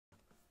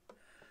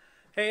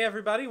Hey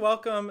everybody,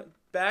 welcome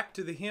back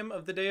to the Hymn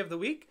of the Day of the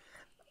Week.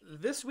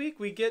 This week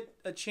we get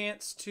a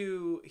chance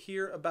to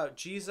hear about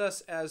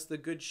Jesus as the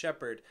Good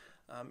Shepherd.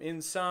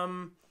 In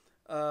some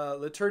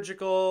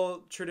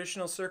liturgical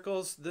traditional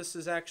circles, this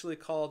is actually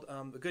called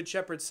the Good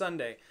Shepherd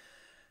Sunday.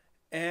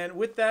 And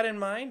with that in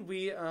mind,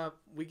 we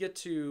get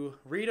to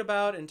read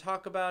about and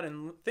talk about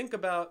and think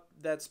about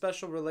that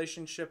special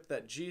relationship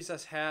that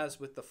Jesus has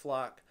with the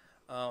flock,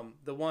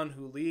 the one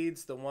who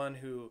leads, the one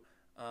who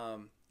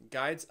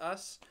guides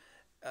us.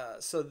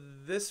 So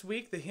this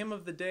week, the hymn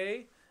of the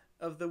day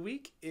of the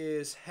week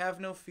is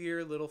 "Have No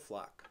Fear, Little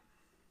Flock."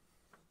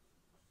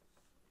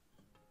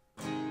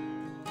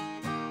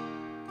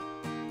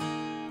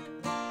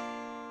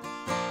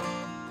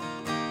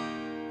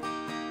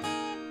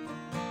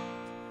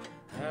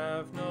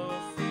 Have no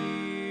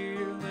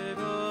fear,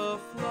 little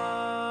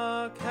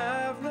flock,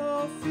 have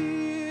no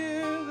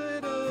fear,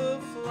 little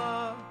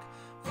flock,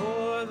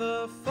 for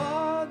the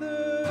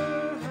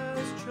Father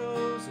has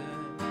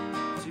chosen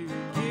to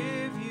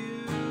give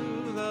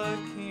you the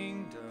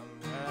kingdom.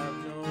 Have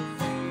no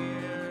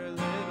fear,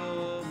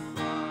 little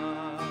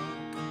flock.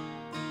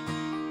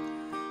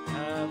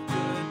 Have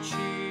good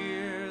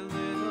cheer,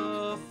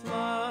 little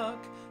flock,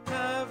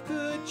 have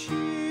good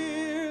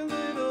cheer,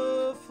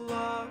 little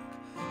flock,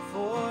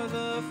 for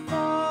the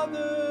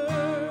Father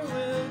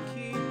will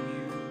keep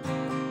you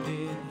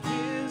in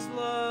His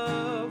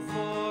love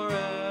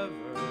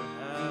forever.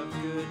 Have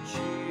good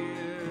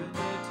cheer,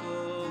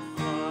 little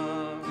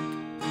flock.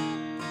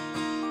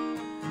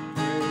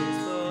 Praise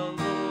the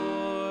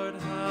Lord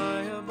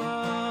high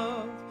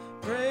above.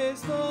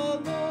 Praise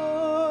the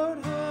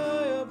Lord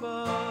high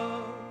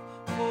above.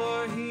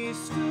 For He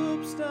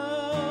stoops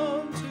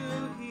down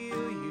to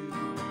heal you,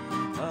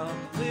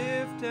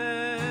 uplift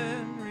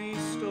and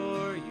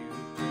restore you.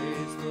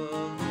 Praise the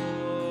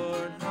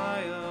Lord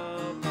high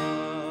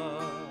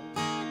above.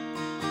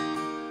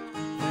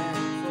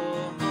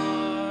 Thankful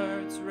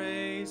hearts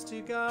raise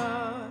to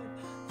God.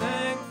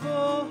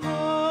 Thankful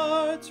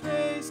hearts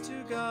raise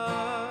to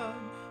God.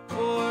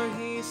 For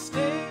He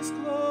stays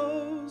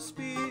close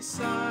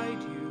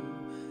beside you.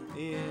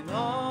 In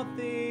all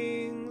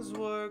things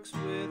works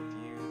with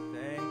you.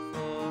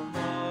 Thankful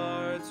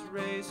hearts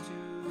raise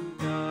to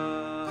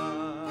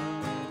God.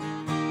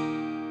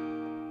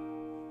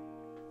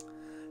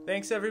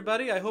 Thanks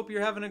everybody. I hope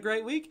you're having a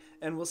great week,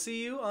 and we'll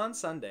see you on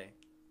Sunday.